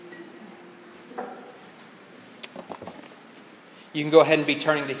You can go ahead and be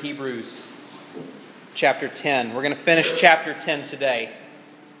turning to Hebrews chapter 10. We're going to finish chapter 10 today.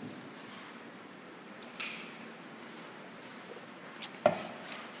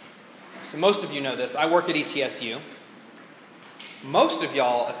 So most of you know this. I work at ETSU. Most of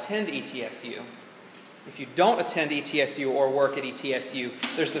y'all attend ETSU. If you don't attend ETSU or work at ETSU,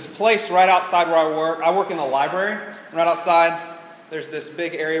 there's this place right outside where I work. I work in the library. Right outside, there's this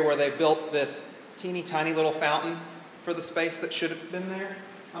big area where they built this teeny tiny little fountain for the space that should have been there.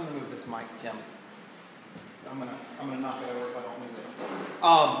 I'm going to move this mic, Tim. So I'm going to knock it over if I don't move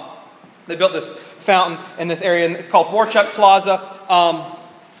it. They built this fountain in this area, and it's called Warchuck Plaza.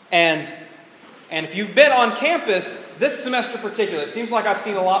 And if you've been on campus this semester particularly, it seems like I've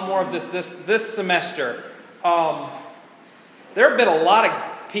seen a lot more of this semester. There have been a lot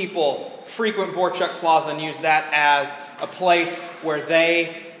of people frequent Warchuck Plaza and use that as a place where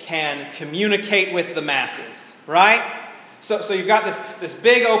they can communicate with the masses, right? So you've got this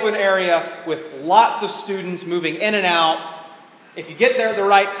big open area with lots of students moving in and out. If you get there at the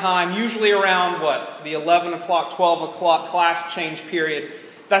right time, usually around, the 11 o'clock, 12 o'clock class change period,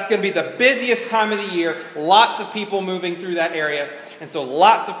 that's going to be the busiest time of the year. Lots of people moving through that area. And so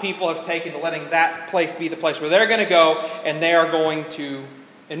lots of people have taken to letting that place be the place where they're going to go, and they are going to,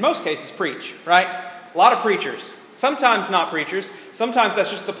 in most cases, preach, right? A lot of preachers. Sometimes not preachers. Sometimes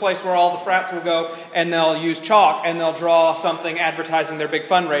that's just the place where all the frats will go, and they'll use chalk, and they'll draw something advertising their big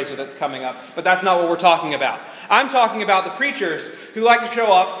fundraiser that's coming up. But that's not what we're talking about. I'm talking about the preachers who like to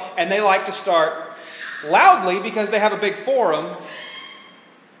show up, and they like to start loudly because they have a big forum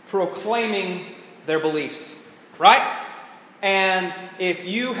proclaiming their beliefs, right? And if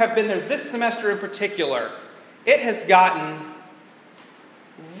you have been there this semester in particular, it has gotten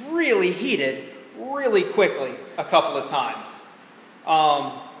really heated really quickly a couple of times.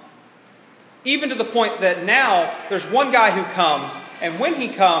 Even to the point that now there's one guy who comes, and when he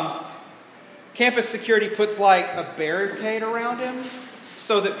comes, campus security puts like a barricade around him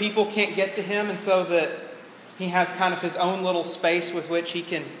so that people can't get to him, and so that he has kind of his own little space with which he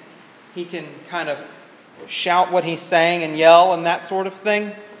can kind of shout what he's saying and yell and that sort of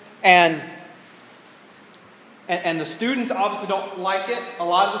thing. And the students obviously don't like it. A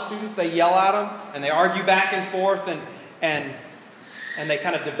lot of the students, they yell at him and they argue back and forth and they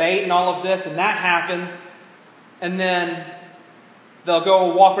kind of debate and all of this, and that happens. And then they'll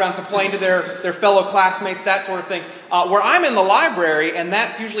go walk around, complain to their fellow classmates, that sort of thing. Where I'm in the library, and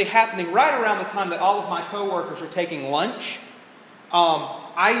that's usually happening right around the time that all of my coworkers are taking lunch,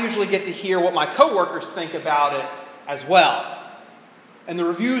 I usually get to hear what my coworkers think about it as well. And the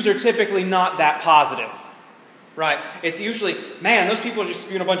reviews are typically not that positive, right? It's usually, man, those people are just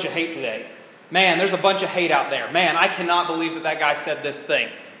spewing a bunch of hate today. Man, there's a bunch of hate out there. Man, I cannot believe that guy said this thing.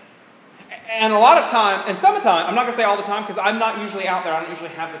 And a lot of time, and some of the time, I'm not going to say all the time because I'm not usually out there. I don't usually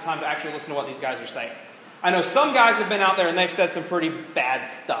have the time to actually listen to what these guys are saying. I know some guys have been out there and they've said some pretty bad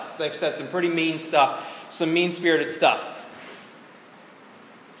stuff. They've said some pretty mean stuff, some mean-spirited stuff.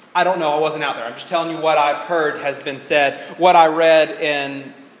 I don't know. I wasn't out there. I'm just telling you what I've heard has been said, what I read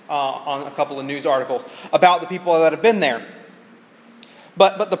on a couple of news articles about the people that have been there.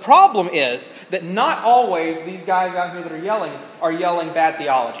 But the problem is that not always these guys out here that are yelling bad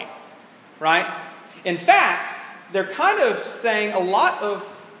theology, right? In fact, they're kind of saying a lot of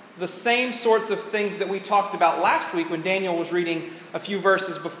the same sorts of things that we talked about last week when Daniel was reading a few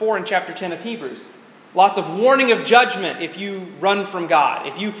verses before in chapter 10 of Hebrews. Lots of warning of judgment if you run from God,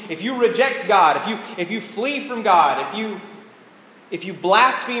 if you reject God, if you flee from God, if you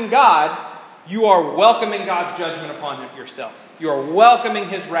blaspheme God, you are welcoming God's judgment upon yourself. You are welcoming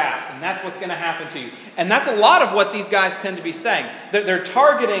His wrath, and that's what's going to happen to you. And that's a lot of what these guys tend to be saying. They're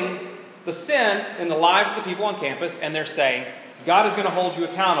targeting the sin in the lives of the people on campus, and they're saying, God is going to hold you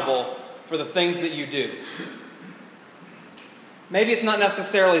accountable for the things that you do. Maybe it's not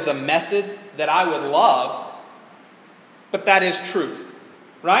necessarily the method that I would love, but that is truth,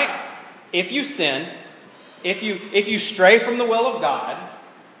 right? If you sin, if you stray from the will of God,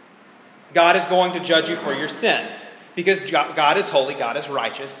 God is going to judge you for your sin. Because God is holy, God is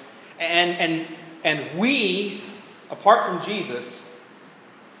righteous, and we, apart from Jesus,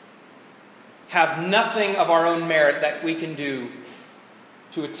 have nothing of our own merit that we can do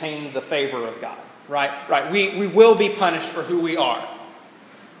to attain the favor of God. Right. We will be punished for who we are.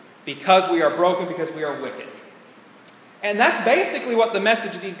 Because we are broken, because we are wicked. And that's basically what the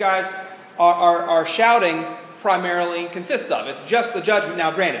message these guys are shouting primarily consists of. It's just the judgment.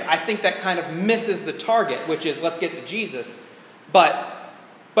 Now, granted, I think that kind of misses the target, which is let's get to Jesus. But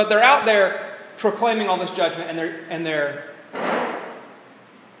they're out there proclaiming all this judgment, and they're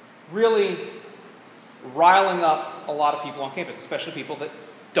really riling up a lot of people on campus, especially people that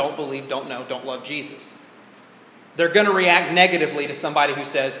don't believe, don't know, don't love Jesus. They're going to react negatively to somebody who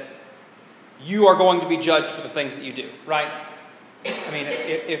says, you are going to be judged for the things that you do, right? I mean,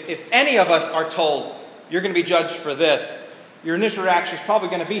 if any of us are told, you're going to be judged for this, your initial reaction is probably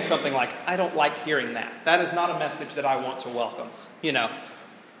going to be something like, I don't like hearing that. That is not a message that I want to welcome, you know.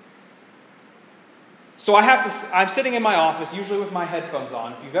 So I'm sitting in my office, usually with my headphones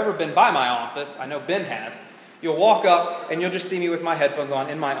on. If you've ever been by my office, I know Ben has, you'll walk up and you'll just see me with my headphones on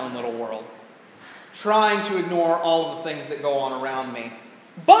in my own little world, trying to ignore all of the things that go on around me.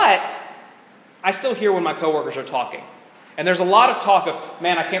 But I still hear when my coworkers are talking. And there's a lot of talk of,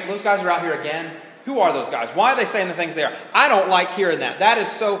 man, those guys are out here again. Who are those guys? Why are they saying the things they are? I don't like hearing that. That is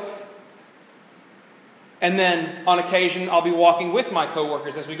so... And then on occasion, I'll be walking with my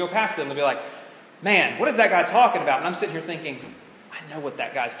coworkers as we go past them. They'll be like, man, what is that guy talking about? And I'm sitting here thinking, I know what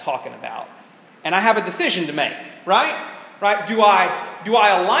that guy's talking about. And I have a decision to make, right? Right? Do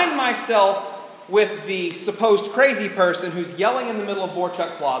I align myself with the supposed crazy person who's yelling in the middle of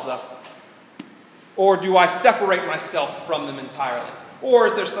Borchuk Plaza? Or do I separate myself from them entirely? Or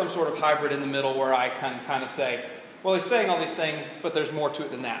is there some sort of hybrid in the middle where I can kind of say, well, he's saying all these things, but there's more to it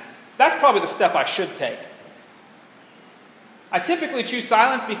than that? That's probably the step I should take. I typically choose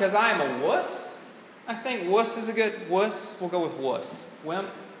silence because I am a wuss. I think wuss is a good wuss. We'll go with wuss. Wimp,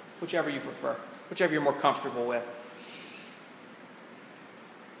 whichever you prefer, whichever you're more comfortable with.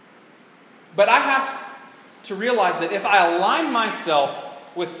 But I have to realize that if I align myself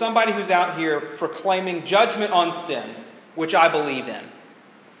with somebody who's out here proclaiming judgment on sin, which I believe in,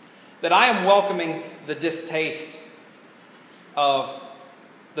 that I am welcoming the distaste of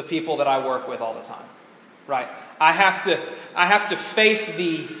the people that I work with all the time, right? I have to face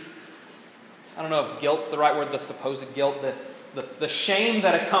the, I don't know if guilt's the right word, the supposed guilt, the shame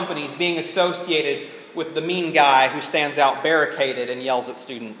that accompanies being associated with the mean guy who stands out barricaded and yells at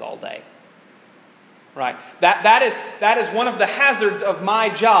students all day. Right? That is one of the hazards of my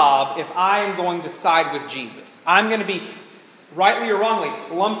job if I am going to side with Jesus. I'm going to be, rightly or wrongly,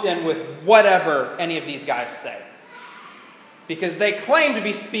 lumped in with whatever any of these guys say. Because they claim to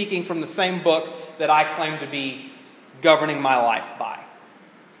be speaking from the same book that I claim to be governing my life by.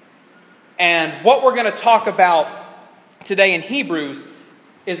 And what we're going to talk about today in Hebrews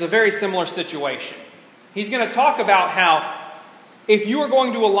is a very similar situation. He's going to talk about how if you are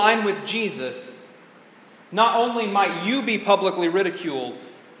going to align with Jesus, not only might you be publicly ridiculed,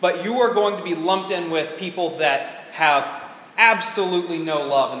 but you are going to be lumped in with people that have absolutely no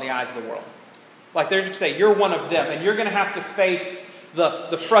love in the eyes of the world. Like they're going to say, you're one of them, and you're going to have to face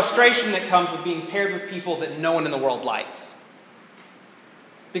the frustration that comes with being paired with people that no one in the world likes.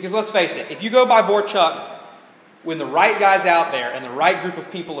 Because let's face it, if you go by Borchuk, when the right guy's out there and the right group of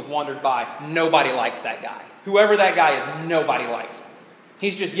people have wandered by, nobody likes that guy. Whoever that guy is, nobody likes him.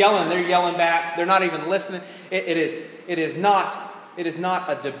 He's just yelling, they're yelling back, they're not even listening. It is not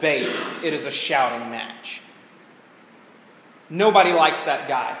a debate, it is a shouting match. Nobody likes that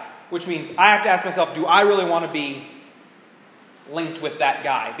guy, which means I have to ask myself, do I really want to be linked with that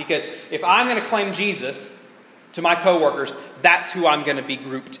guy? Because if I'm going to claim Jesus to my coworkers, that's who I'm going to be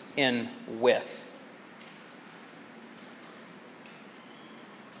grouped in with.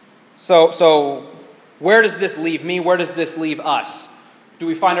 So where does this leave me? Where does this leave us? Do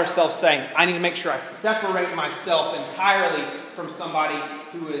we find ourselves saying, I need to make sure I separate myself entirely from somebody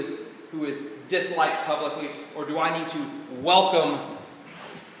who is disliked publicly? Or do I need to welcome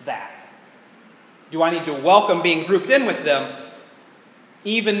that? Do I need to welcome being grouped in with them,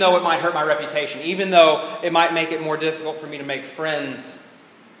 even though it might hurt my reputation, even though it might make it more difficult for me to make friends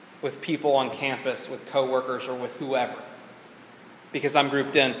with people on campus, with coworkers, or with whoever? Because I'm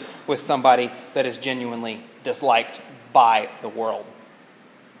grouped in with somebody that is genuinely disliked by the world.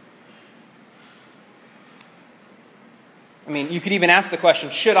 I mean, you could even ask the question,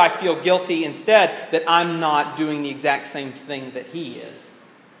 should I feel guilty instead that I'm not doing the exact same thing that he is,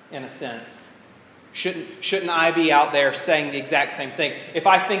 in a sense? Shouldn't I be out there saying the exact same thing? If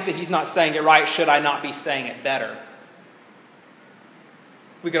I think that he's not saying it right, should I not be saying it better?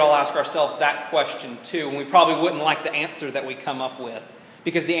 We could all ask ourselves that question too, and we probably wouldn't like the answer that we come up with.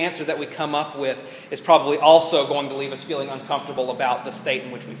 Because the answer that we come up with is probably also going to leave us feeling uncomfortable about the state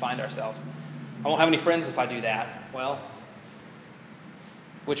in which we find ourselves. I won't have any friends if I do that. Well,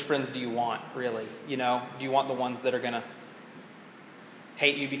 which friends do you want, really? You know, do you want the ones that are going to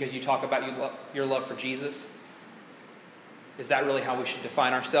hate you because you talk about your love for Jesus? Is that really how we should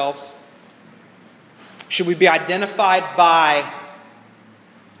define ourselves? Should we be identified by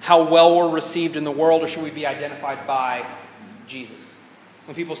how well we're received in the world, or should we be identified by Jesus?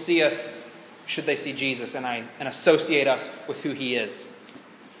 When people see us should they see Jesus and associate us with who he is.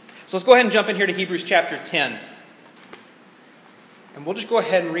 So let's go ahead and jump in here to Hebrews chapter 10. And we'll just go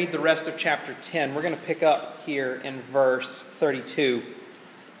ahead and read the rest of chapter 10. We're going to pick up here in verse 32.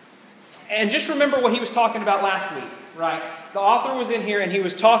 And just remember what he was talking about last week, right? The author was in here and he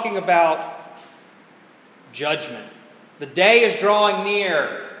was talking about judgment. The day is drawing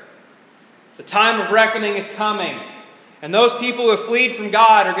near. The time of reckoning is coming. And those people who have fled from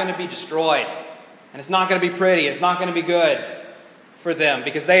God are going to be destroyed. And it's not going to be pretty. It's not going to be good for them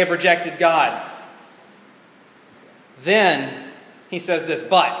because they have rejected God. Then he says this,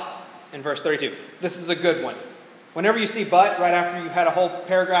 but, in verse 32. This is a good one. Whenever you see but right after you've had a whole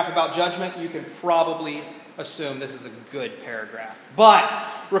paragraph about judgment, you can probably assume this is a good paragraph. But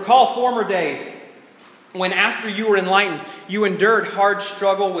recall former days when after you were enlightened, you endured hard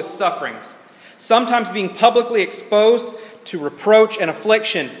struggle with sufferings, sometimes being publicly exposed to reproach and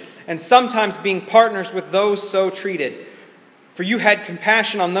affliction, and sometimes being partners with those so treated. For you had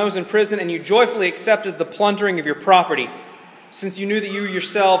compassion on those in prison, and you joyfully accepted the plundering of your property, since you knew that you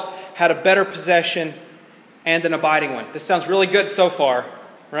yourselves had a better possession and an abiding one. This sounds really good so far,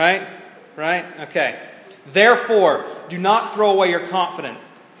 right? Right? Okay. Therefore, do not throw away your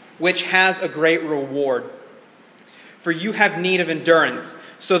confidence, which has a great reward. For you have need of endurance,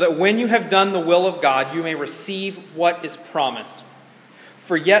 so that when you have done the will of God, you may receive what is promised.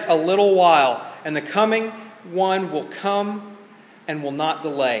 For yet a little while, and the coming one will come and will not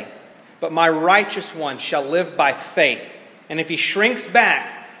delay. But my righteous one shall live by faith. And if he shrinks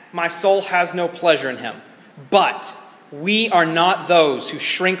back, my soul has no pleasure in him. But we are not those who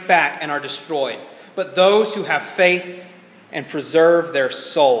shrink back and are destroyed, but those who have faith and preserve their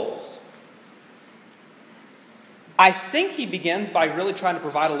souls. I think he begins by really trying to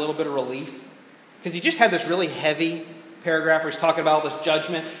provide a little bit of relief, because he just had this really heavy paragraph where he's talking about all this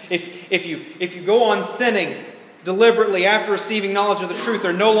judgment. If you go on sinning deliberately after receiving knowledge of the truth,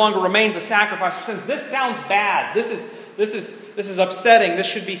 there no longer remains a sacrifice for sins. This sounds bad. This is upsetting. This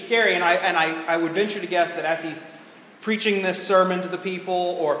should be scary. And I would venture to guess that as he's preaching this sermon to the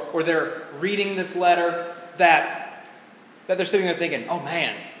people, or they're reading this letter, that they're sitting there thinking, oh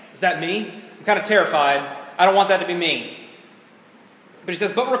man, is that me? I'm kind of terrified. I don't want that to be me. But he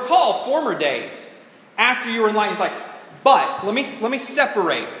says, but recall former days after you were enlightened. He's like, but let me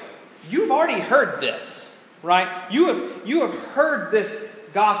separate. You've already heard this, right? You have heard this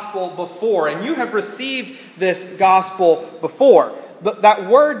gospel before, and you have received this gospel before. But that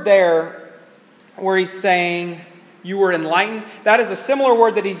word there, where he's saying you were enlightened, that is a similar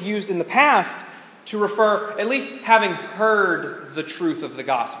word that he's used in the past to refer, at least having heard the truth of the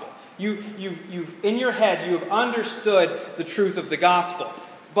gospel. You've in your head, you have understood the truth of the gospel.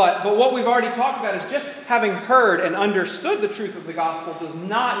 But what we've already talked about is just having heard and understood the truth of the gospel does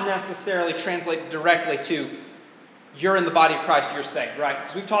not necessarily translate directly to you're in the body of Christ, you're saved, right?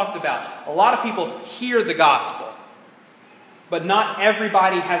 Because we've talked about a lot of people hear the gospel, but not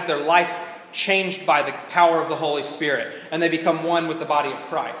everybody has their life changed by the power of the Holy Spirit, and they become one with the body of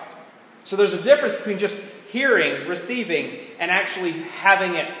Christ. So there's a difference between just hearing, receiving, and actually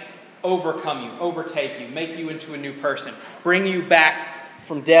having it overcome you, overtake you, make you into a new person, bring you back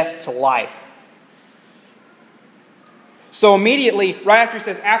from death to life. So immediately, right after he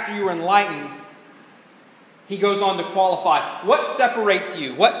says, after you were enlightened, he goes on to qualify. What separates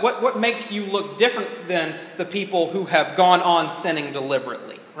you? What makes you look different than the people who have gone on sinning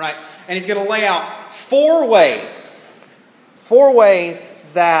deliberately? Right? And he's going to lay out four ways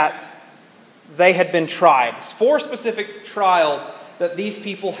that they had been tried. Four specific trials that these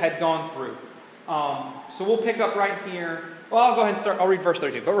people had gone through. So we'll pick up right here. Well, I'll go ahead and start. I'll read verse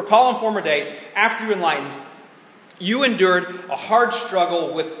 32. But recall in former days, after you enlightened, you endured a hard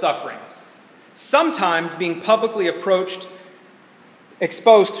struggle with sufferings, sometimes being publicly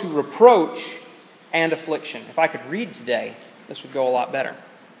exposed to reproach and affliction. If I could read today, this would go a lot better.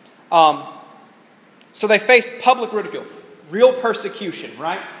 So they faced public ridicule, real persecution,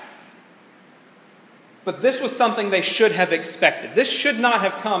 right? But this was something they should have expected. This should not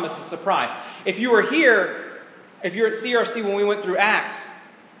have come as a surprise. If you were here, if you're at CRC when we went through Acts,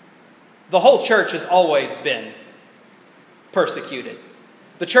 the whole church has always been persecuted.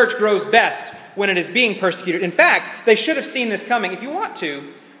 The church grows best when it is being persecuted. In fact, they should have seen this coming. If you want to,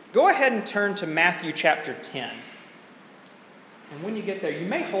 go ahead and turn to Matthew chapter 10. And when you get there, you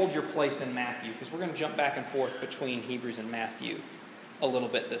may hold your place in Matthew, because we're going to jump back and forth between Hebrews and Matthew a little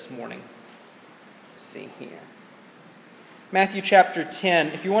bit this morning. Let's see here. Matthew chapter 10,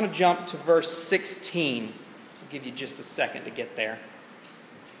 if you want to jump to verse 16, I'll give you just a second to get there.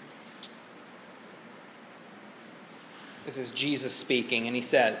 This is Jesus speaking, and he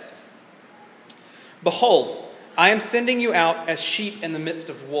says, Behold, I am sending you out as sheep in the midst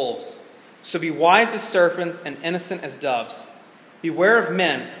of wolves. So be wise as serpents and innocent as doves. Beware of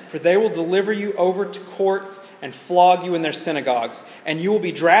men, for they will deliver you over to courts and flog you in their synagogues, and you will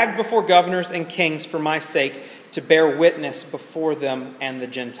be dragged before governors and kings for my sake to bear witness before them and the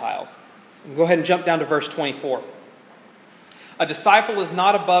Gentiles. And go ahead and jump down to verse 24. A disciple is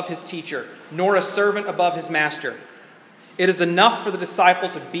not above his teacher, nor a servant above his master. It is enough for the disciple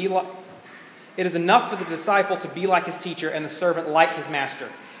to be like his teacher, and the servant like his master.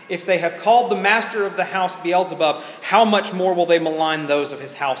 If they have called the master of the house Beelzebub, how much more will they malign those of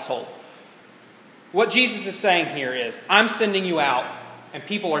his household? What Jesus is saying here is, I'm sending you out, and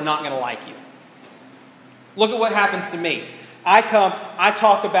people are not going to like you. Look at what happens to me. I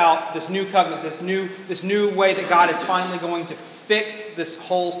talk about this new covenant, this new way that God is finally going to fix this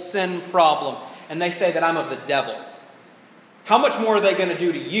whole sin problem, and they say that I'm of the devil. How much more are they going to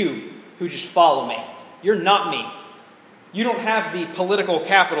do to you who just follow me? You're not me. You don't have the political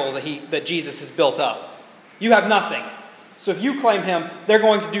capital that Jesus has built up. You have nothing. So if you claim him, they're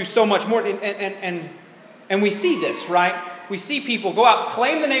going to do so much more. And we see this, right? We see people go out,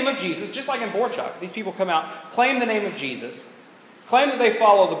 claim the name of Jesus, just like in Borchak. These people come out, claim the name of Jesus, claim that they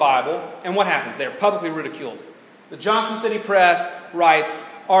follow the Bible, and what happens? They're publicly ridiculed. The Johnson City Press writes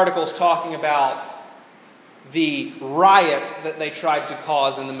articles talking about the riot that they tried to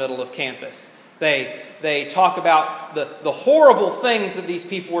cause in the middle of campus. They talk about the horrible things that these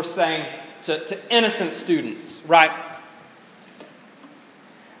people were saying to innocent students, right?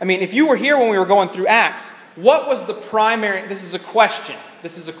 I mean, if you were here when we were going through Acts, what was the primary... This is a question.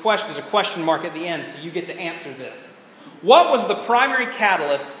 There's a question mark at the end, so you get to answer this. What was the primary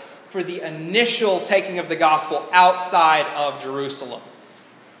catalyst for the initial taking of the gospel outside of Jerusalem?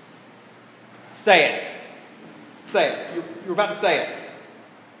 Say it. Say it. You're about to say it.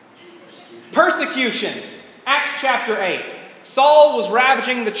 Persecution. Acts chapter 8. Saul was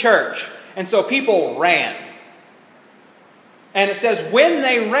ravaging the church, and so people ran. And it says, when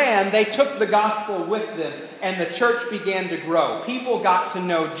they ran, they took the gospel with them, and the church began to grow. People got to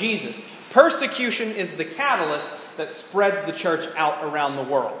know Jesus. Persecution is the catalyst that spreads the church out around the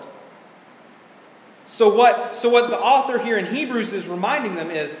world. So what the author here in Hebrews is reminding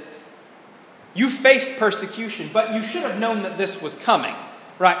them is, you faced persecution, but you should have known that this was coming.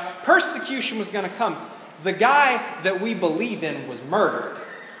 Right? Persecution was going to come. The guy that we believe in was murdered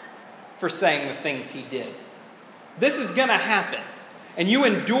for saying the things he did. This is going to happen. And you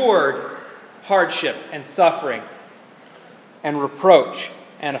endured hardship and suffering and reproach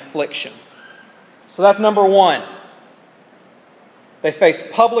and affliction. So that's number one. They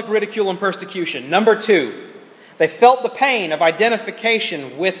faced public ridicule and persecution. Number two, they felt the pain of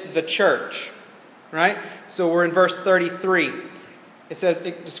identification with the church. Right? So we're in verse 33.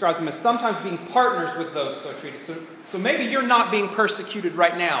 It describes them as sometimes being partners with those so treated. So maybe you're not being persecuted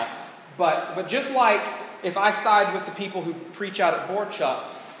right now. But just like if I side with the people who preach out at Borchak,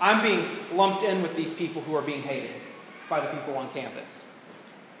 I'm being lumped in with these people who are being hated by the people on campus.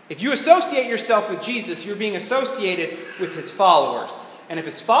 If you associate yourself with Jesus, you're being associated with his followers. And if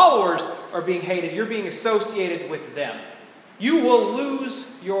his followers are being hated, you're being associated with them. You will lose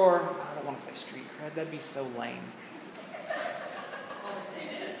your... I don't want to say street cred. That'd be so lame.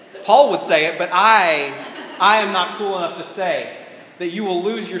 Paul would say it, but I am not cool enough to say that you will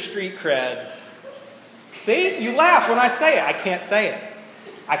lose your street cred. See? You laugh when I say it. I can't say it.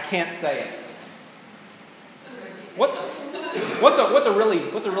 I can't say it. What's a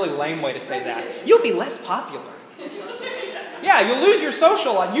really lame way to say that? You'll be less popular. Yeah, you'll lose your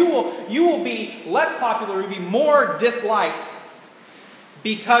social life. You will be less popular. You'll be more disliked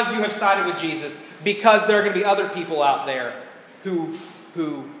because you have sided with Jesus, because there are going to be other people out there who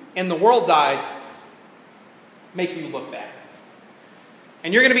in the world's eyes, make you look bad.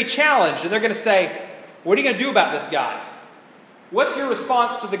 And you're going to be challenged, and they're going to say, what are you going to do about this guy? What's your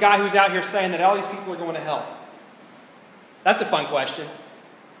response to the guy who's out here saying that all these people are going to hell? That's a fun question.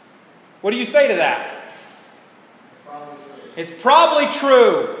 What do you say to that? It's probably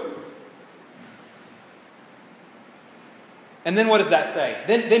true. And then what does that say?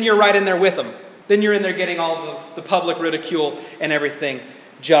 Then you're right in there with them. Then you're in there getting all the public ridicule and everything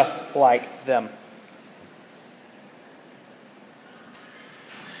just like them.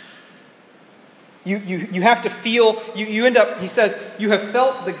 You have to feel, you end up, he says, you have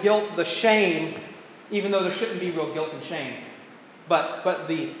felt the guilt, the shame, even though there shouldn't be real guilt and shame. But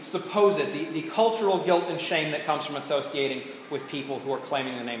the supposed, the cultural guilt and shame that comes from associating with people who are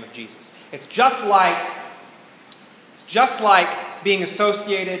claiming the name of Jesus. It's just like being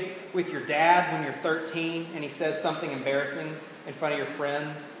associated with your dad when you're 13 and he says something embarrassing in front of your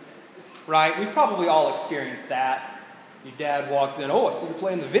friends. right? We've probably all experienced that. Your dad walks in, oh, I see you're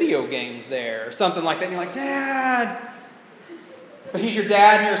playing the video games there, or something like that. And you're like, Dad! But he's your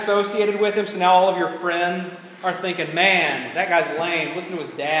dad and you're associated with him, so now all of your friends are thinking, man, that guy's lame. Listen to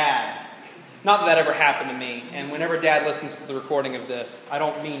his dad. Not that that ever happened to me. And whenever Dad listens to the recording of this, I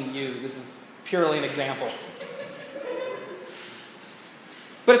don't mean you. This is purely an example.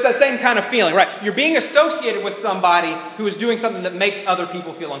 But it's that same kind of feeling, right? You're being associated with somebody who is doing something that makes other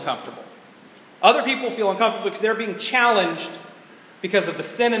people feel uncomfortable. Other people feel uncomfortable because they're being challenged because of the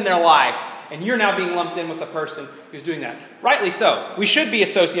sin in their life. And you're now being lumped in with the person who's doing that. Rightly so. We should be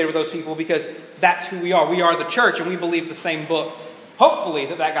associated with those people because that's who we are. We are the church and we believe the same book. Hopefully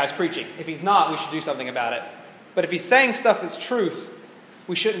that guy's preaching. If he's not, we should do something about it. But if he's saying stuff that's truth,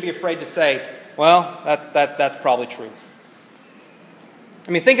 we shouldn't be afraid to say, well, that's probably truth.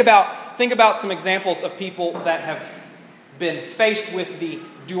 I mean, think about some examples of people that have been faced with the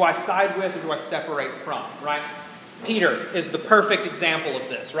do I side with or do I separate from, right? Peter is the perfect example of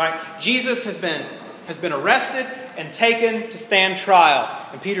this, right? Jesus has been arrested and taken to stand trial.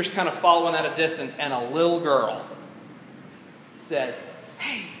 And Peter's kind of following at a distance, and a little girl says,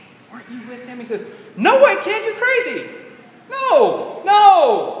 hey, weren't you with him? He says, no way, kid, you're crazy. No,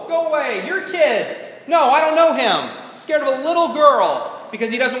 go away, you're a kid. No, I don't know him. Scared of a little girl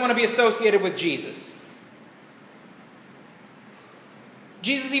because he doesn't want to be associated with Jesus.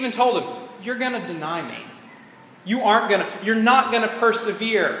 Jesus even told him, you're going to deny me. You're not going to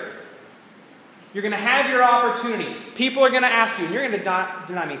persevere. You're going to have your opportunity. People are going to ask you, and you're going to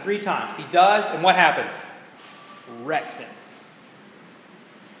deny me 3 times. He does, and what happens? Wrecks him.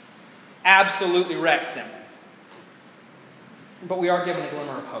 Absolutely wrecks him. But we are given a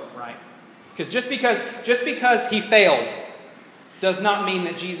glimmer of hope, right? Because just because he failed does not mean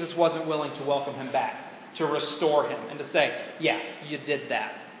that Jesus wasn't willing to welcome him back, to restore him, and to say, yeah, you did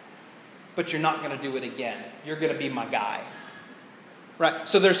that, but you're not going to do it again. You're going to be my guy. Right?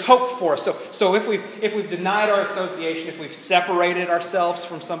 So there's hope for us. So if we've denied our association, if we've separated ourselves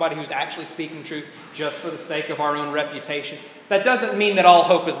from somebody who's actually speaking truth just for the sake of our own reputation, that doesn't mean that all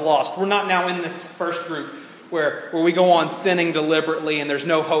hope is lost. We're not now in this first group where we go on sinning deliberately and there's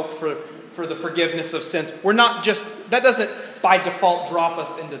no hope for the forgiveness of sins. That doesn't by default drop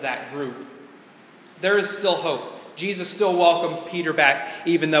us into that group. There is still hope. Jesus still welcomed Peter back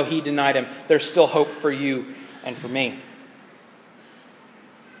even though he denied him. There's still hope for you and for me.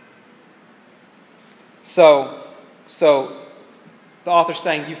 So the author's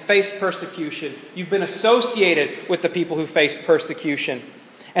saying you've faced persecution. You've been associated with the people who faced persecution.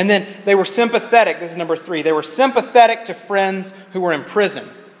 And then they were sympathetic. This is number 3. They were sympathetic to friends who were in prison.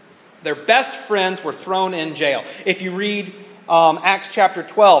 Their best friends were thrown in jail. If you read Acts chapter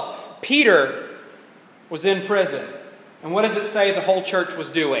 12, Peter was in prison. And what does it say the whole church was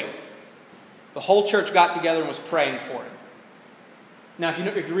doing? The whole church got together and was praying for him. Now,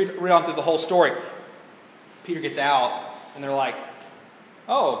 if you read on through the whole story, Peter gets out, and they're like,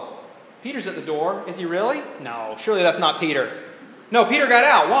 oh, Peter's at the door. Is he really? No, surely that's not Peter. No, Peter got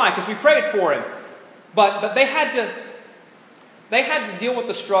out. Why? Because we prayed for him. But they had to deal with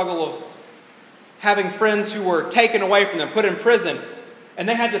the struggle of having friends who were taken away from them, put in prison, and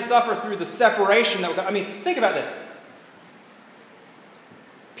they had to suffer through the separation. Think about this.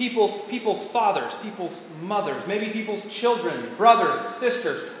 People's fathers, people's mothers, maybe people's children, brothers,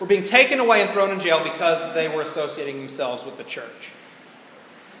 sisters were being taken away and thrown in jail because they were associating themselves with the church.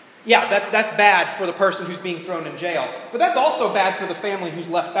 Yeah, that's bad for the person who's being thrown in jail. But that's also bad for the family who's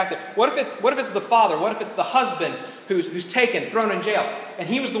left back there. What if it's the father? What if it's the husband who's taken, thrown in jail, and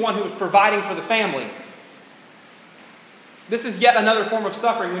he was the one who was providing for the family? This is yet another form of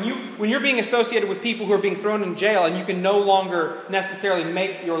suffering. When you're being associated with people who are being thrown in jail and you can no longer necessarily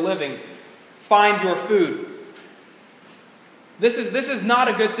make your living, find your food. This is not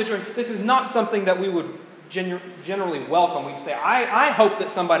a good situation. This is not something that we would generally welcome. We say, I hope that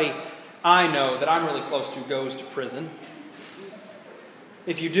somebody I know that I'm really close to goes to prison.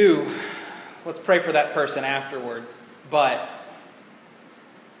 If you do, let's pray for that person afterwards. But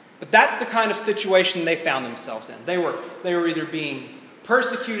that's the kind of situation they found themselves in. They were either being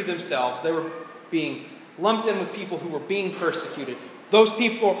persecuted themselves, they were being lumped in with people who were being persecuted. Those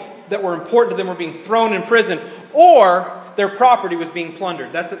people that were important to them were being thrown in prison, or their property was being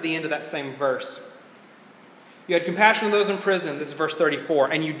plundered. That's at the end of that same verse. You had compassion on those in prison, this is verse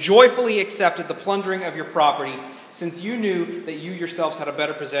 34, and you joyfully accepted the plundering of your property, since you knew that you yourselves had a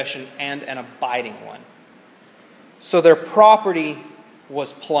better possession and an abiding one. So their property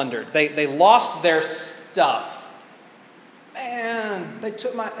was plundered. They lost their stuff. Man, they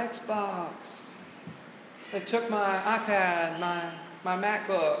took my Xbox. They took my iPad, my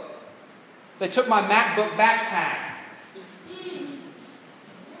MacBook. They took my MacBook backpack.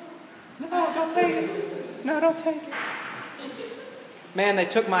 No, don't take it. No, don't take it. Man, they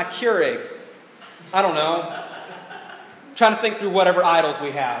took my Keurig. I don't know. I'm trying to think through whatever idols we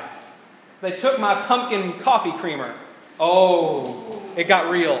have. They took my pumpkin coffee creamer. Oh, it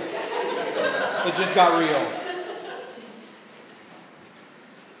got real. It just got real.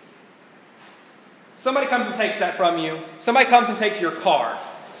 Somebody comes and takes that from you. Somebody comes and takes your car.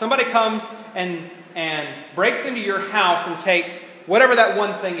 Somebody comes and breaks into your house and takes whatever that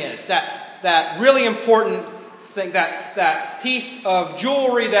one thing is. That really important thing, that piece of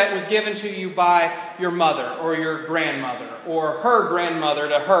jewelry that was given to you by your mother or your grandmother or her grandmother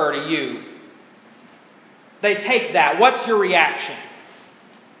to you. They take that. What's your reaction?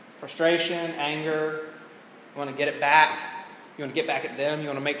 Frustration, anger. You want to get it back. You want to get back at them. You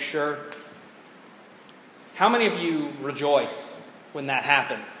want to make sure. How many of you rejoice when that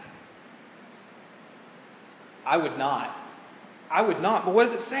happens? I would not. I would not. But what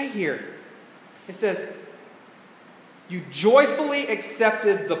does it say here? It says, you joyfully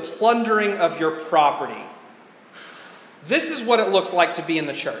accepted the plundering of your property. This is what it looks like to be in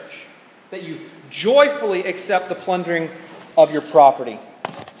the church. That you joyfully accept the plundering of your property.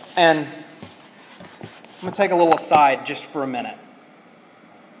 And I'm going to take a little aside just for a minute.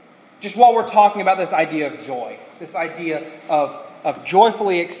 Just while we're talking about this idea of joy. This idea of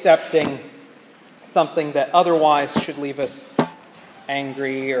joyfully accepting something that otherwise should leave us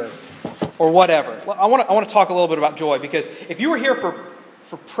angry or whatever. I want to talk a little bit about joy, because if you were here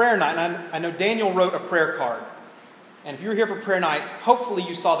for prayer night, and I know Daniel wrote a prayer card, and if you were here for prayer night, hopefully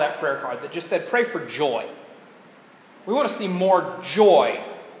you saw that prayer card that just said, pray for joy. We want to see more joy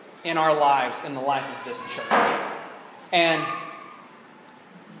in our lives, in the life of this church. And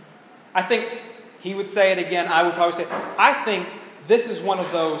I think he would say it again, I would probably say it. I think this is one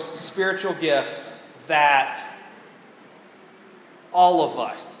of those spiritual gifts that all of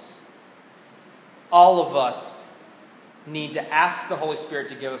us need to ask the Holy Spirit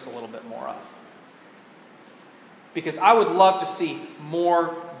to give us a little bit more of. Because I would love to see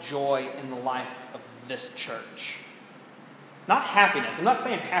more joy in the life of this church. Not happiness. I'm not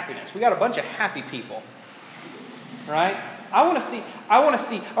saying happiness. We got a bunch of happy people. Right? I want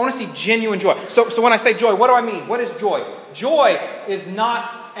to see genuine joy. So when I say joy, what do I mean? What is joy? Joy is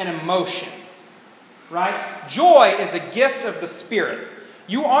not an emotion. Right? Joy is a gift of the Spirit.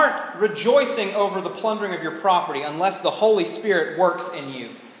 You aren't rejoicing over the plundering of your property unless the Holy Spirit works in you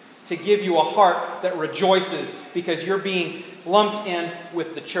to give you a heart that rejoices because you're being lumped in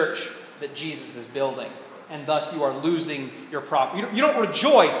with the church that Jesus is building. And thus you are losing your property. You don't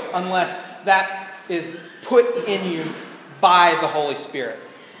rejoice unless that is put in you by the Holy Spirit.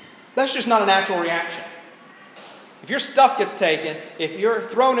 That's just not a natural reaction. If your stuff gets taken, if you're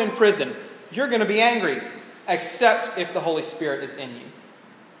thrown in prison, you're going to be angry, except if the Holy Spirit is in you.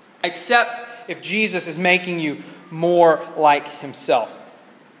 Except if Jesus is making you more like Himself.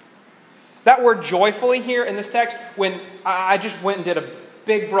 That word joyfully here in this text, when I just went and did a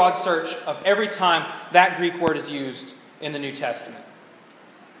big broad search of every time that Greek word is used in the New Testament.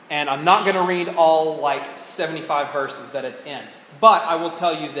 And I'm not going to read all 75 verses that it's in. But I will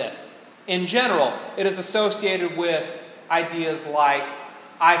tell you this. In general, it is associated with ideas like,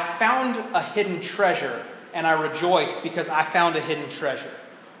 I found a hidden treasure and I rejoiced because I found a hidden treasure.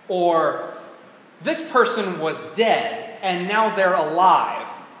 Or, this person was dead and now they're alive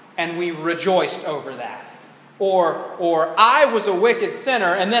and we rejoiced over that. Or I was a wicked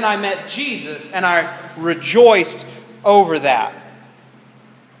sinner and then I met Jesus and I rejoiced over that.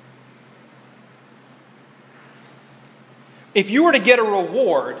 If you were to get a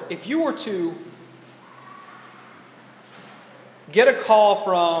reward, if you were to get a call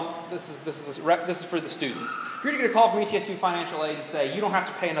from, this is for the students. If you're to get a call from ETSU Financial Aid and say, you don't have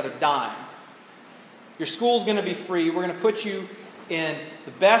to pay another dime. Your school's going to be free. We're going to put you in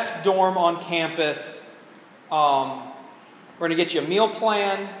the best dorm on campus. We're going to get you a meal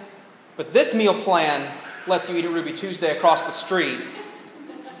plan. But this meal plan lets you eat at Ruby Tuesday across the street.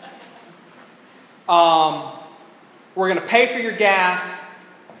 We're going to pay for your gas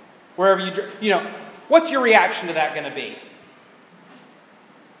wherever you what's your reaction to that going to be?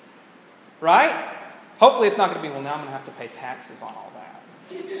 Right? Hopefully it's not going to be, well, now I'm going to have to pay taxes on all that.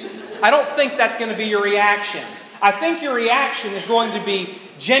 I don't think that's going to be your reaction. I think your reaction is going to be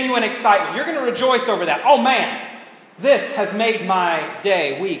genuine excitement. You're going to rejoice over that. Oh man, this has made my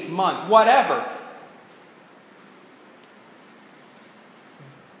day, week, month, whatever.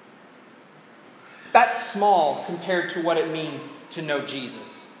 That's small compared to what it means to know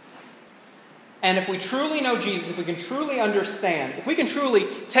Jesus. And if we truly know Jesus, if we can truly understand, if we can truly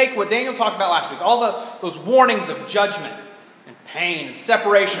take what Daniel talked about last week, all those warnings of judgment and pain and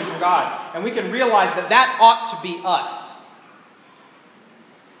separation from God, and we can realize that that ought to be us.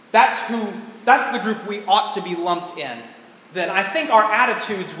 That's the group we ought to be lumped in. Then I think our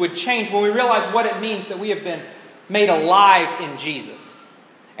attitudes would change when we realize what it means that we have been made alive in Jesus.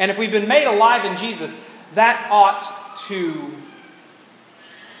 And if we've been made alive in Jesus, that ought to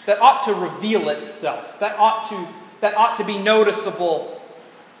reveal itself. That ought to be noticeable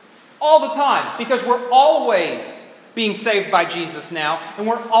all the time, because we're always being saved by Jesus now, and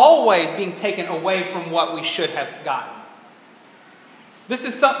we're always being taken away from what we should have gotten.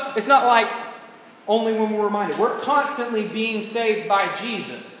 It's not like only when we're reminded. We're constantly being saved by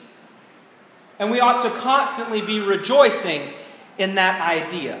Jesus. And we ought to constantly be rejoicing in that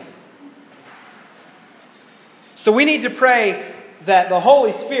idea. So we need to pray that the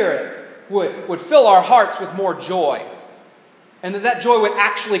Holy Spirit would fill our hearts with more joy. And that joy would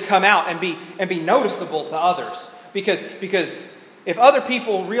actually come out and be noticeable to others. Because if other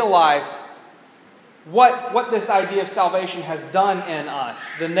people realize what this idea of salvation has done in us,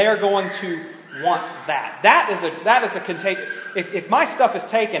 then they're going to want that. That is a contagion. If my stuff is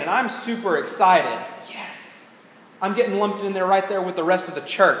taken and I'm super excited, yes, I'm getting lumped in there right there with the rest of the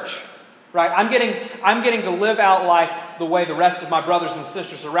church. Right? I'm getting to live out life the way the rest of my brothers and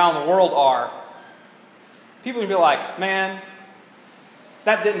sisters around the world are. People will be like, man,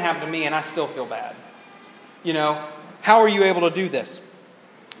 that didn't happen to me and I still feel bad. You know, how are you able to do this?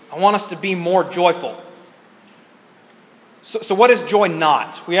 I want us to be more joyful. So what is joy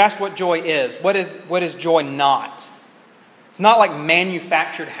not? We asked what joy is. What is joy not? It's not like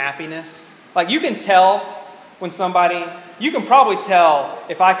manufactured happiness. Like you can probably tell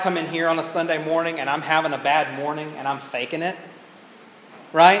if I come in here on a Sunday morning and I'm having a bad morning and I'm faking it.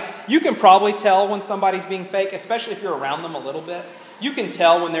 Right? You can probably tell when somebody's being fake, especially if you're around them a little bit. You can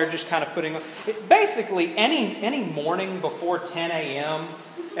tell when they're just kind of putting... Basically, any morning before 10 a.m.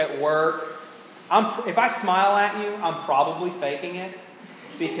 at work, if I smile at you, I'm probably faking it.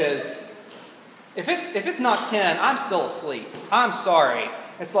 Because if it's not 10, I'm still asleep. I'm sorry.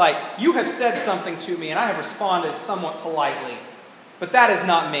 It's like, you have said something to me and I have responded somewhat politely. But that is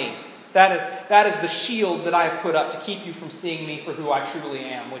not me. That is the shield that I have put up to keep you from seeing me for who I truly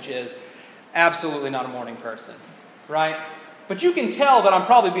am, which is absolutely not a morning person. Right? But you can tell that I'm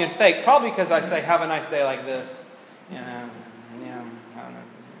probably being fake, probably because I say, have a nice day like this. Yeah, I don't know.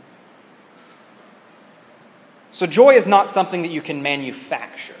 So joy is not something that you can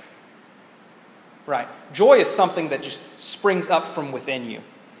manufacture. Right? Joy is something that just springs up from within you.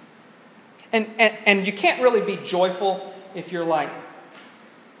 And you can't really be joyful if you're like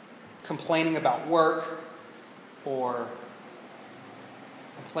complaining about work or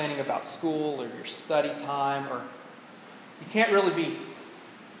complaining about school or your study time, or you can't really be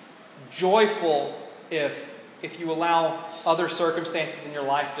joyful if you allow other circumstances in your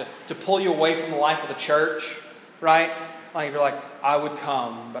life to pull you away from the life of the church, right? Like if you're like, I would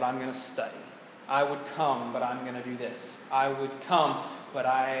come, but I'm going to study. I would come, but I'm going to do this. I would come, but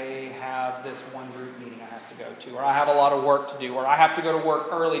I have this one group meeting I have to go to, or I have a lot of work to do, or I have to go to work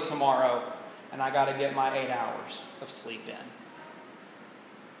early tomorrow, and I got to get my 8 hours of sleep in.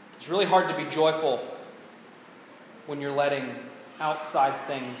 It's really hard to be joyful when you're letting outside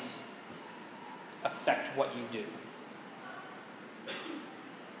things affect what you do.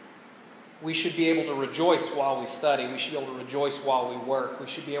 We should be able to rejoice while we study. We should be able to rejoice while we work. We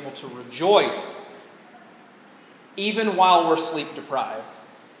should be able to rejoice even while we're sleep deprived.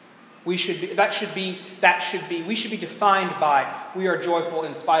 We should be defined by we are joyful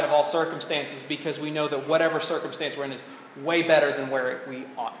in spite of all circumstances, because we know that whatever circumstance we're in is way better than where we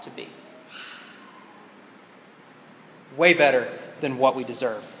ought to be. Way better than what we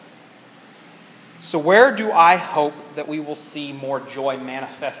deserve. So where do I hope that we will see more joy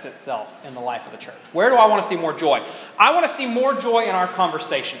manifest itself in the life of the church? Where do I want to see more joy? I want to see more joy in our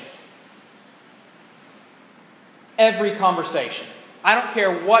conversations. Every conversation. I don't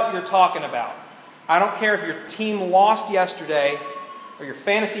care what you're talking about. I don't care if your team lost yesterday, or your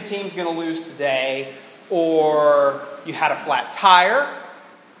fantasy team's going to lose today, or you had a flat tire.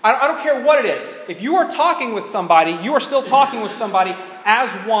 I don't care what it is. If you are talking with somebody, you are still talking with somebody as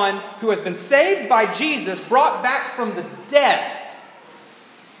one who has been saved by Jesus, brought back from the dead.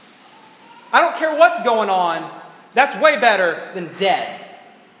 I don't care what's going on. That's way better than dead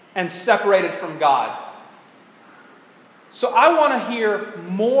and separated from God. So I want to hear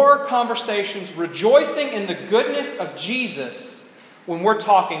more conversations rejoicing in the goodness of Jesus when we're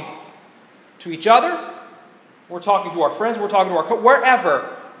talking to each other, we're talking to our friends, we're talking to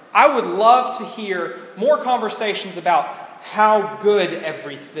wherever. I would love to hear more conversations about how good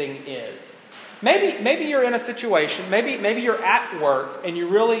everything is. Maybe you're in a situation, maybe you're at work and you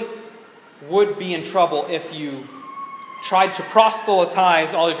really would be in trouble if you tried to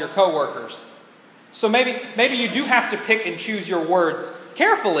proselytize all of your coworkers. So maybe you do have to pick and choose your words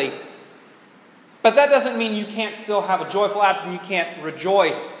carefully, but that doesn't mean you can't still have a joyful attitude. You can't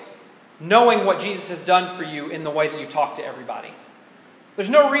rejoice knowing what Jesus has done for you in the way that you talk to everybody. There's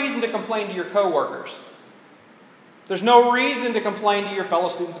no reason to complain to your coworkers. There's no reason to complain to your fellow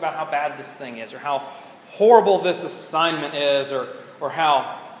students about how bad this thing is, or how horrible this assignment is, or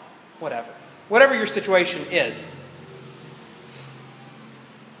how whatever your situation is.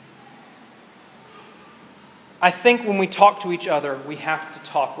 I think when we talk to each other, we have to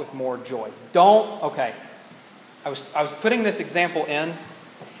talk with more joy. I was putting this example in,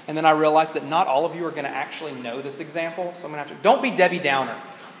 and then I realized that not all of you are going to actually know this example, so I'm going to have to. Don't be Debbie Downer.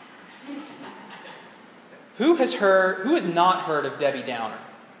 Who has not heard of Debbie Downer?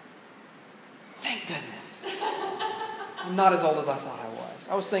 Thank goodness. I'm not as old as I thought I was.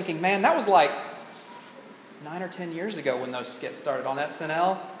 I was thinking, man, that was like 9 or 10 years ago when those skits started on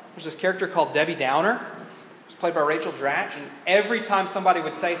SNL. There's this character called Debbie Downer. It was played by Rachel Dratch, and every time somebody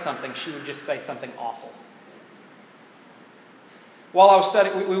would say something, she would just say something awful. While I was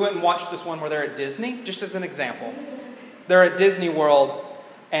studying, we went and watched this one where they're at Disney, just as an example. They're at Disney World,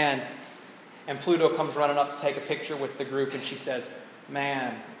 and Pluto comes running up to take a picture with the group, and she says,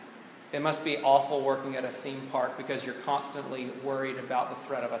 "Man, it must be awful working at a theme park because you're constantly worried about the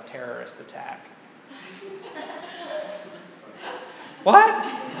threat of a terrorist attack."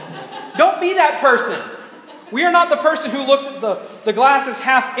 What? Don't be that person. We are not the person who looks at the glass as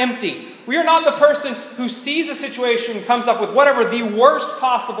half empty. We are not the person who sees a situation, comes up with whatever the worst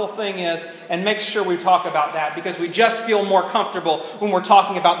possible thing is, and makes sure we talk about that because we just feel more comfortable when we're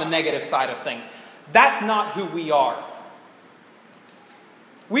talking about the negative side of things. That's not who we are.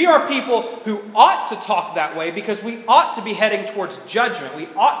 We are people who ought to talk that way because we ought to be heading towards judgment. We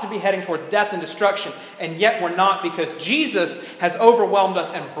ought to be heading towards death and destruction, and yet we're not because Jesus has overwhelmed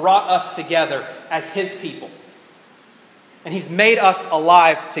us and brought us together as His people. And He's made us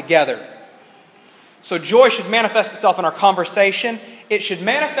alive together. So joy should manifest itself in our conversation. It should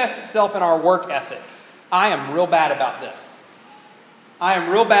manifest itself in our work ethic. I am real bad about this. I am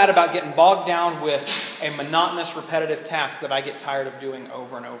real bad about getting bogged down with a monotonous, repetitive task that I get tired of doing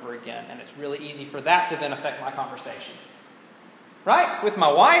over and over again. And it's really easy for that to then affect my conversation. Right? With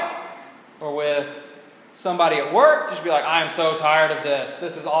my wife or with somebody at work, just be like, I am so tired of this.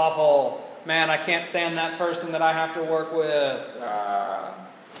 This is awful. Man, I can't stand that person that I have to work with.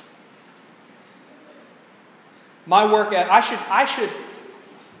 My work,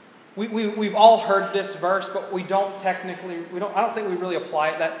 we've all heard this verse, but I don't think we really apply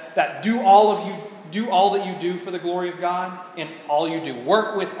it. That do all that you do for the glory of God in all you do.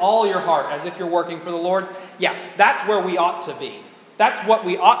 Work with all your heart as if you're working for the Lord. Yeah, that's where we ought to be. That's what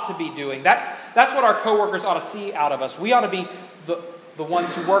we ought to be doing. That's what our coworkers ought to see out of us. We ought to be the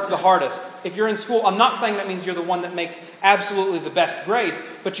ones who work the hardest. If you're in school, I'm not saying that means you're the one that makes absolutely the best grades,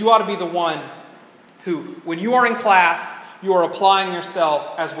 but you ought to be the one who, when you are in class, you are applying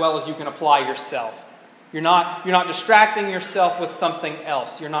yourself as well as you can apply yourself. You're not distracting yourself with something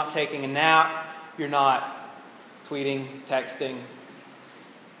else. You're not taking a nap. You're not tweeting, texting,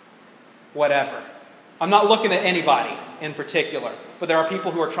 whatever. I'm not looking at anybody in particular, but there are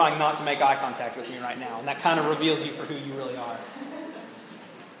people who are trying not to make eye contact with me right now, and that kind of reveals you for who you really are.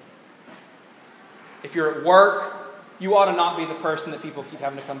 If you're at work, you ought to not be the person that people keep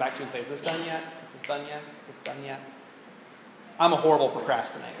having to come back to and say, is this done yet? Is this done yet? Is this done yet? I'm a horrible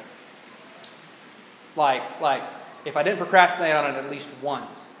procrastinator. Like, if I didn't procrastinate on it at least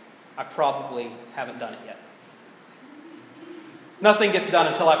once, I probably haven't done it yet. Nothing gets done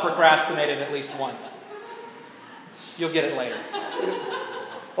until I procrastinated at least once. You'll get it later.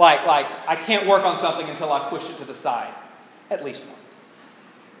 Like, I can't work on something until I've pushed it to the side. At least once.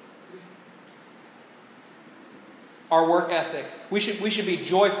 Our work ethic. We should be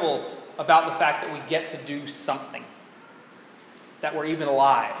joyful about the fact that we get to do something. That we're even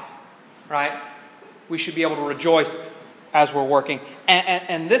alive. Right? We should be able to rejoice as we're working.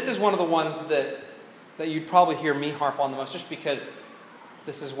 And this is one of the ones that you'd probably hear me harp on the most, just because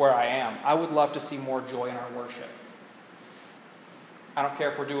this is where I am. I would love to see more joy in our worship. I don't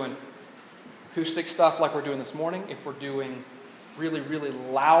care if we're doing acoustic stuff like we're doing this morning, if we're doing really, really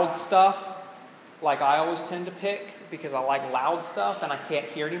loud stuff like I always tend to pick because I like loud stuff and I can't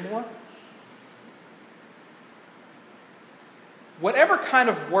hear anymore. Whatever kind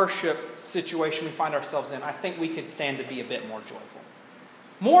of worship situation we find ourselves in, I think we could stand to be a bit more joyful.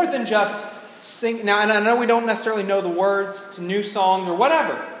 More than just sing. Now, and I know we don't necessarily know the words to new songs or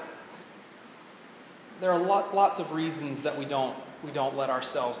whatever. There are lots of reasons that we don't let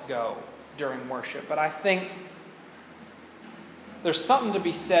ourselves go during worship. But I think there's something to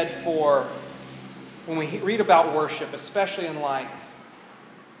be said for when we read about worship, especially in the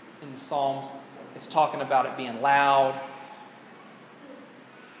Psalms, it's talking about it being loud,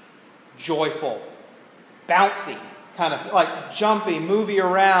 joyful, bouncy, kind of like jumpy, moving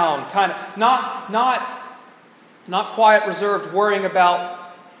around, kind of not quiet, reserved, worrying about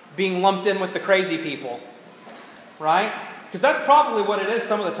being lumped in with the crazy people, right? Because that's probably what it is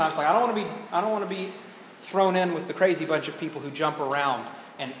some of the times. Like I don't want to be thrown in with the crazy bunch of people who jump around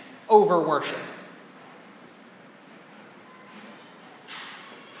and over worship.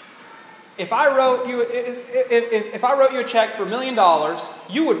 If I wrote you a check for $1 million,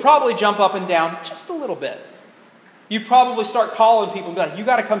 you would probably jump up and down just a little bit. You'd probably start calling people and be like, "You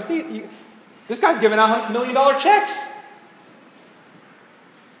got to come see it. This guy's giving out $1 million checks.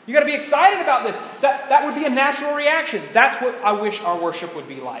 You got to be excited about this." That would be a natural reaction. That's what I wish our worship would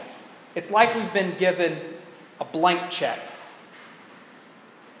be like. It's like we've been given a blank check.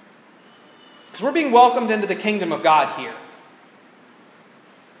 Because we're being welcomed into the kingdom of God here.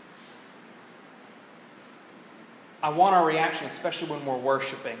 I want our reaction, especially when we're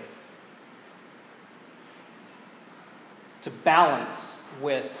worshiping, to balance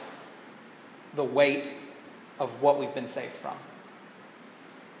with the weight of what we've been saved from.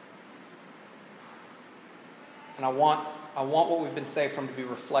 And I want what we've been saved from to be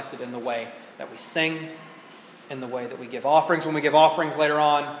reflected in the way that we sing, in the way that we give offerings, when we give offerings later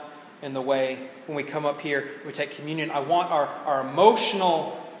on, in the way when we come up here, we take communion. I want our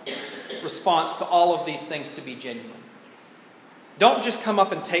emotional response to all of these things to be genuine. Don't just come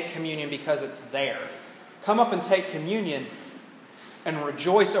up and take communion because it's there. Come up and take communion and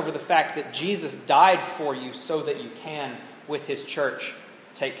rejoice over the fact that Jesus died for you so that you can, with His church,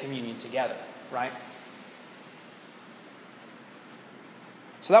 take communion together, right?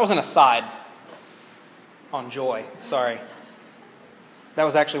 So that was an aside on joy. Sorry. That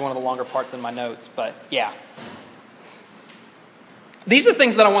was actually one of the longer parts in my notes, but yeah. These are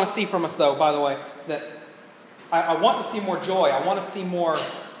things that I want to see from us, though, by the way, that I want to see more joy. I want to see more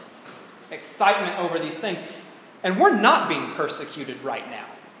excitement over these things. And we're not being persecuted right now.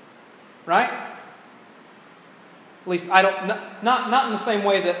 Right? At least not in the same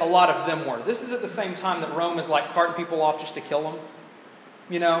way that a lot of them were. This is at the same time that Rome is like carting people off just to kill them.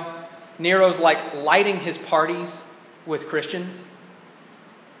 You know? Nero's like lighting his parties with Christians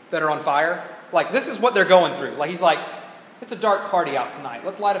that are on fire. Like, this is what they're going through. Like, he's like, it's a dark party out tonight.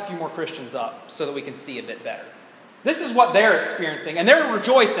 Let's light a few more Christians up so that we can see a bit better. This is what they're experiencing, and they're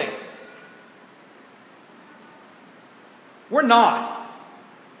rejoicing. We're not.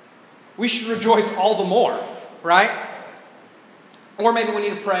 We should rejoice all the more, right? Or maybe we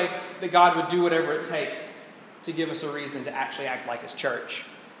need to pray that God would do whatever it takes to give us a reason to actually act like His church.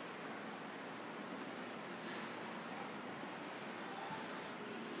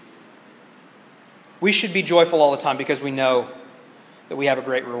 We should be joyful all the time because we know that we have a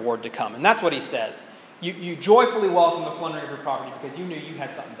great reward to come. And that's what he says. You joyfully welcome the plundering of your property because you knew you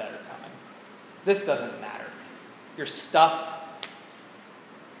had something better coming. This doesn't matter. Your stuff,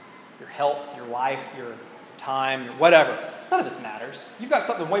 your health, your life, your time, your whatever. None of this matters. You've got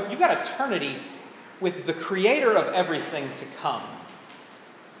something. You've got eternity with the Creator of everything to come.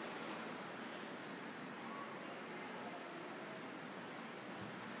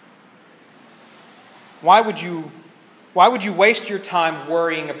 Why would you waste your time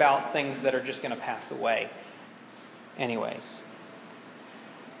worrying about things that are just going to pass away anyways?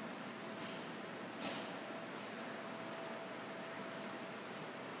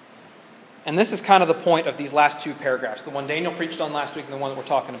 And this is kind of the point of these last two paragraphs. The one Daniel preached on last week and the one that we're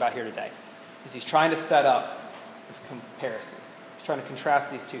talking about here today. Is he's trying to set up this comparison. He's trying to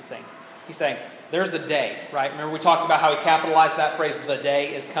contrast these two things. He's saying, there's a day, right? Remember we talked about how he capitalized that phrase, the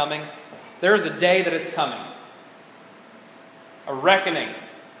day is coming? There is a day that is coming. A reckoning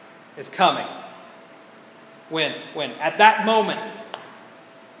is coming. When at that moment,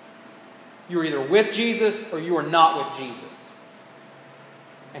 you're either with Jesus or you are not with Jesus.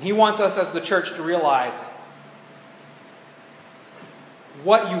 And he wants us as the church to realize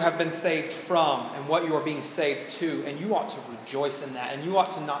what you have been saved from and what you are being saved to. And you ought to rejoice in that. And you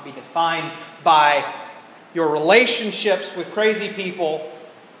ought to not be defined by your relationships with crazy people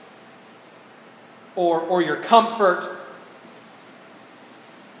or your comfort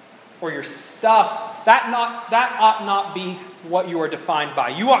or your stuff. That ought not be what you are defined by.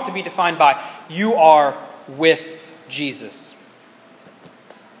 You ought to be defined by you are with Jesus.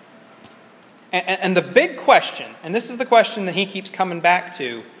 And the big question, and this is the question that he keeps coming back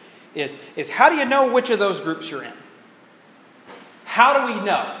to, is how do you know which of those groups you're in? How do we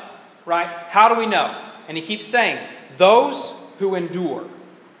know? Right? How do we know? And he keeps saying, those who endure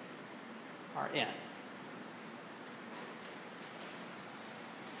are in.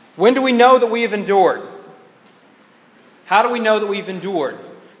 When do we know that we have endured? How do we know that we've endured?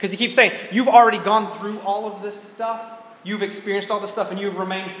 Because he keeps saying, you've already gone through all of this stuff. You've experienced all this stuff and you've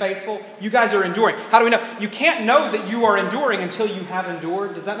remained faithful. You guys are enduring. How do we know? You can't know that you are enduring until you have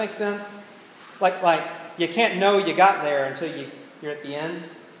endured. Does that make sense? Like you can't know you got there until you're at the end.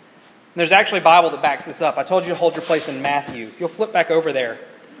 And there's actually a Bible that backs this up. I told you to hold your place in Matthew. If you'll flip back over there.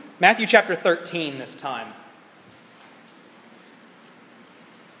 Matthew chapter 13 this time.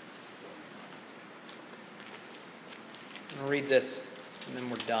 I'm going to read this and then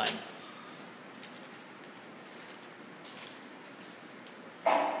we're done.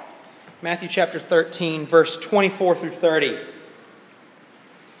 Matthew chapter 13, verse 24 through 30.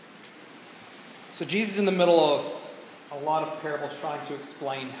 So Jesus is in the middle of a lot of parables trying to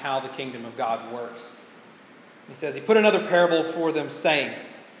explain how the kingdom of God works. He says, he put another parable for them, saying,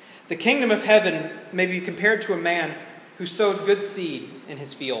 the kingdom of heaven may be compared to a man who sowed good seed in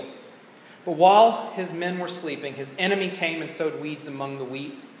his field. But while his men were sleeping, his enemy came and sowed weeds among the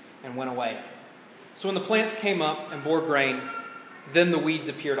wheat and went away. So when the plants came up and bore grain, then the weeds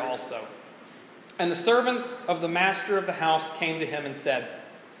appeared also. And the servants of the master of the house came to him and said,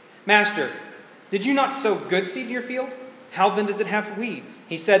 Master, did you not sow good seed in your field? How then does it have weeds?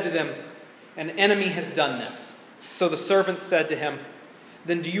 He said to them, an enemy has done this. So the servants said to him,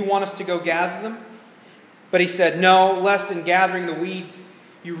 then do you want us to go gather them? But he said, no, lest in gathering the weeds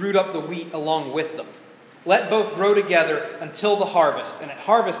you root up the wheat along with them. Let both grow together until the harvest. And at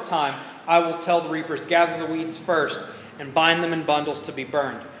harvest time I will tell the reapers, gather the weeds first and bind them in bundles to be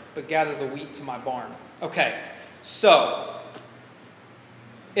burned, but gather the wheat to my barn. Okay, so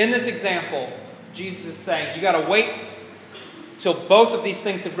in this example, Jesus is saying you got to wait till both of these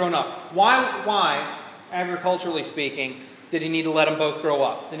things have grown up. Why, agriculturally speaking, did he need to let them both grow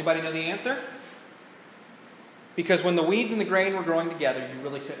up? Does anybody know the answer? Because when the weeds and the grain were growing together, you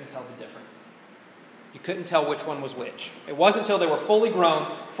really couldn't tell the difference. You couldn't tell which one was which. It wasn't until they were fully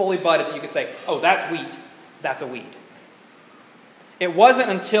grown, fully budded, that you could say, oh, that's wheat, that's a weed. It wasn't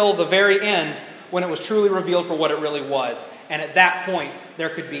until the very end when it was truly revealed for what it really was. And at that point, there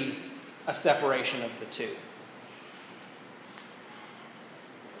could be a separation of the two.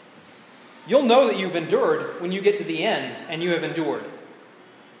 You'll know that you've endured when you get to the end and you have endured.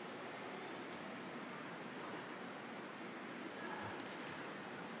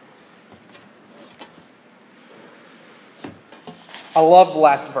 I love the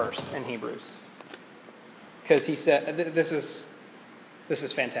last verse in Hebrews. Because he said, this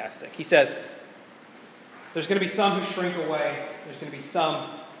is fantastic. He says, there's going to be some who shrink away. There's going to be some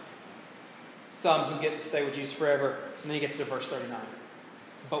who get to stay with Jesus forever. And then he gets to verse 39.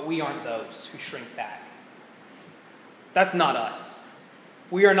 But we aren't those who shrink back. That's not us.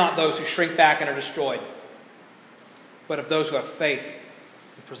 We are not those who shrink back and are destroyed, but of those who have faith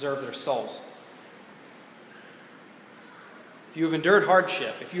and preserve their souls. If you have endured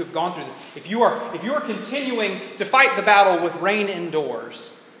hardship, if you have gone through this, if you are continuing to fight the battle with rain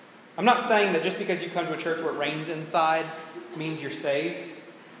indoors, I'm not saying that just because you come to a church where it rains inside means you're saved.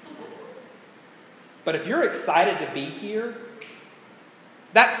 But if you're excited to be here,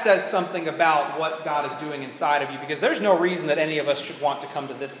 that says something about what God is doing inside of you, because there's no reason that any of us should want to come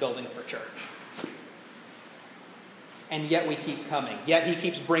to this building for church. And yet we keep coming. Yet he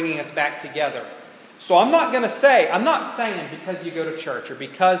keeps bringing us back together. So I'm not saying because you go to church or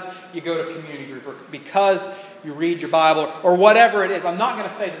because you go to community group or because you read your Bible or whatever it is, I'm not going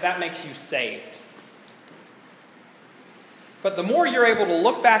to say that makes you saved. But the more you're able to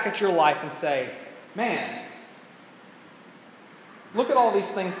look back at your life and say, man, look at all these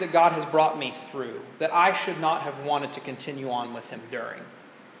things that God has brought me through that I should not have wanted to continue on with him during.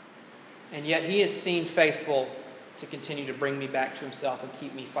 And yet he has seen faithful to continue to bring me back to himself and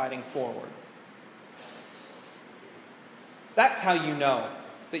keep me fighting forward. That's how you know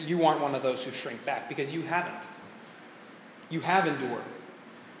that you aren't one of those who shrink back, because you haven't. You have endured.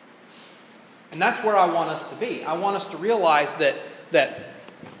 And that's where I want us to be. I want us to realize that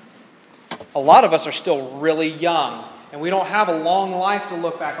a lot of us are still really young, and we don't have a long life to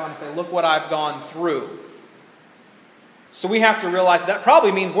look back on and say, look what I've gone through. So we have to realize that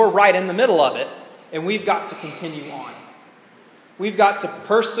probably means we're right in the middle of it, and we've got to continue on. We've got to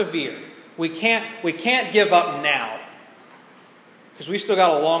persevere. We can't give up now, because we've still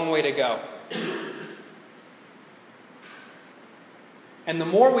got a long way to go. And the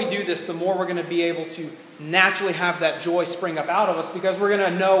more we do this, the more we're going to be able to naturally have that joy spring up out of us, because we're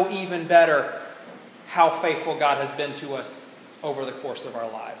going to know even better how faithful God has been to us over the course of our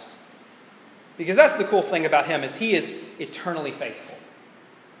lives. Because that's the cool thing about Him, is He is eternally faithful.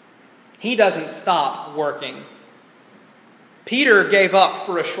 He doesn't stop working. Peter gave up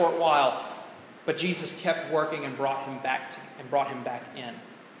for a short while, but Jesus kept working and brought him back in.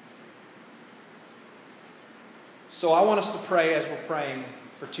 So I want us to pray as we're praying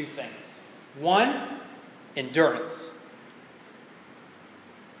for two things. One, endurance.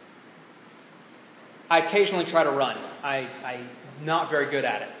 I occasionally try to run. I'm not very good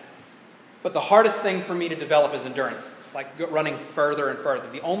at it. But the hardest thing for me to develop is endurance, like running further and further.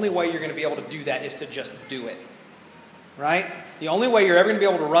 The only way you're going to be able to do that is to just do it. Right? The only way you're ever going to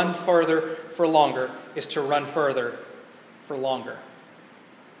be able to run further for longer is to run further for longer.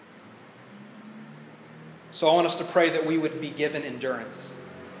 So I want us to pray that we would be given endurance,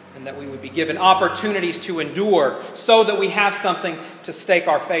 and that we would be given opportunities to endure, so that we have something to stake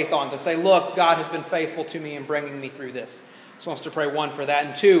our faith on, to say, look, God has been faithful to me in bringing me through this. So I want us to pray, one, for that,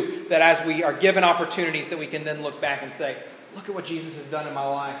 and two, that as we are given opportunities, that we can then look back and say, look at what Jesus has done in my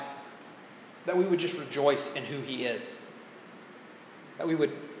life. That we would just rejoice in who He is. That we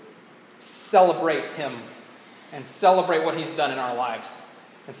would celebrate Him and celebrate what He's done in our lives,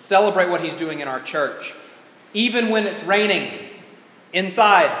 and celebrate what He's doing in our church. Even when it's raining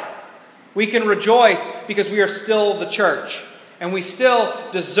inside, we can rejoice because we are still the church, and we still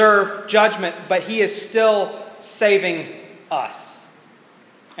deserve judgment, but He is still saving us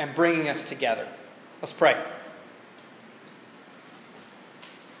and bringing us together. Let's pray.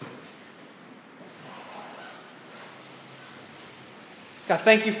 God,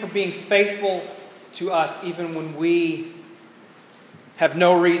 thank You for being faithful to us even when we have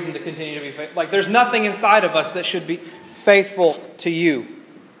no reason to continue to be faithful. Like, there's nothing inside of us that should be faithful to You.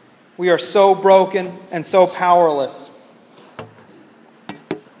 We are so broken and so powerless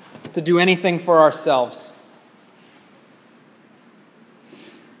to do anything for ourselves.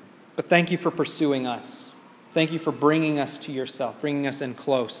 But thank You for pursuing us. Thank You for bringing us to Yourself, bringing us in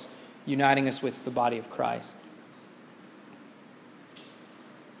close, uniting us with the body of Christ.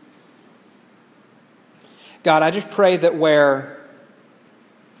 God, I just pray that where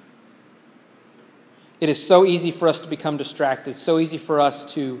it is so easy for us to become distracted, so easy for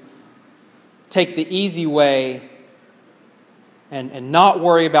us to take the easy way and not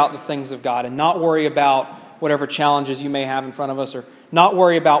worry about the things of God, and not worry about whatever challenges You may have in front of us, or not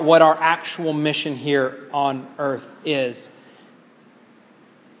worry about what our actual mission here on earth is.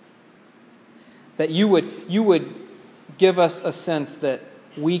 That you would give us a sense that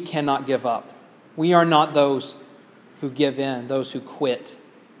we cannot give up. We are not those who give in, those who quit.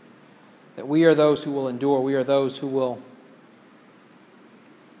 That we are those who will endure. We are those who will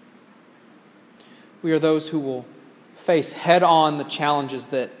face head on the challenges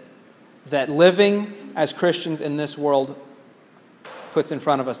that living as Christians in this world puts in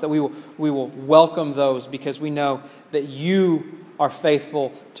front of us. That we will welcome those, because we know that You are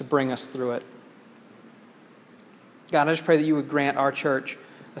faithful to bring us through it. God, I just pray that You would grant our church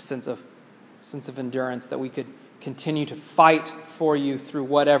a sense of endurance, that we could continue to fight for You through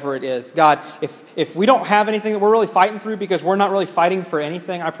whatever it is. God, if we don't have anything that we're really fighting through because we're not really fighting for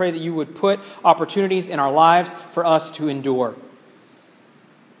anything, I pray that You would put opportunities in our lives for us to endure.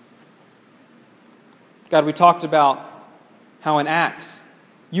 God, we talked about how in Acts,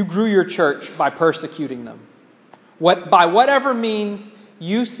 You grew Your church by persecuting them. By whatever means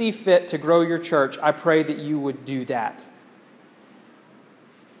You see fit to grow Your church, I pray that You would do that.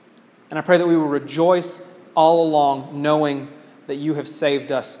 And I pray that we will rejoice all along, knowing that You have saved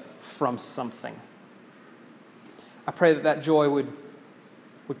us from something. I pray that that joy would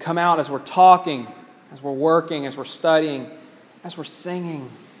come out as we're talking, as we're working, as we're studying, as we're singing.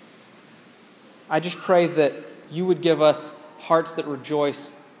 I just pray that You would give us hearts that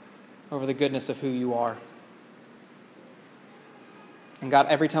rejoice over the goodness of who You are. And God,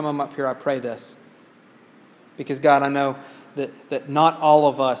 every time I'm up here, I pray this. Because God, I know that not all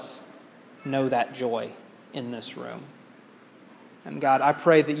of us know that joy in this room. And God, I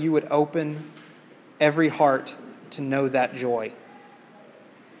pray that You would open every heart to know that joy.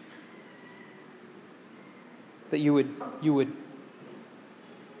 That you would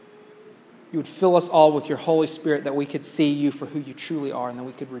fill us all with Your Holy Spirit, that we could see You for who You truly are, and that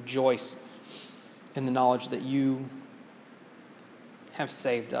we could rejoice in the knowledge that You have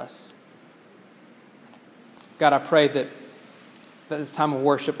saved us. God, I pray that this time of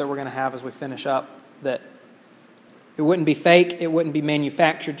worship that we're going to have as we finish up, that It wouldn't be fake. It wouldn't be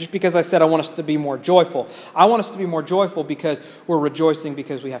manufactured. Just because I said I want us to be more joyful. I want us to be more joyful because we're rejoicing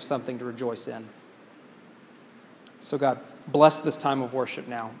because we have something to rejoice in. So God, bless this time of worship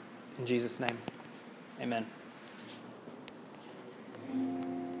now. In Jesus' name, amen.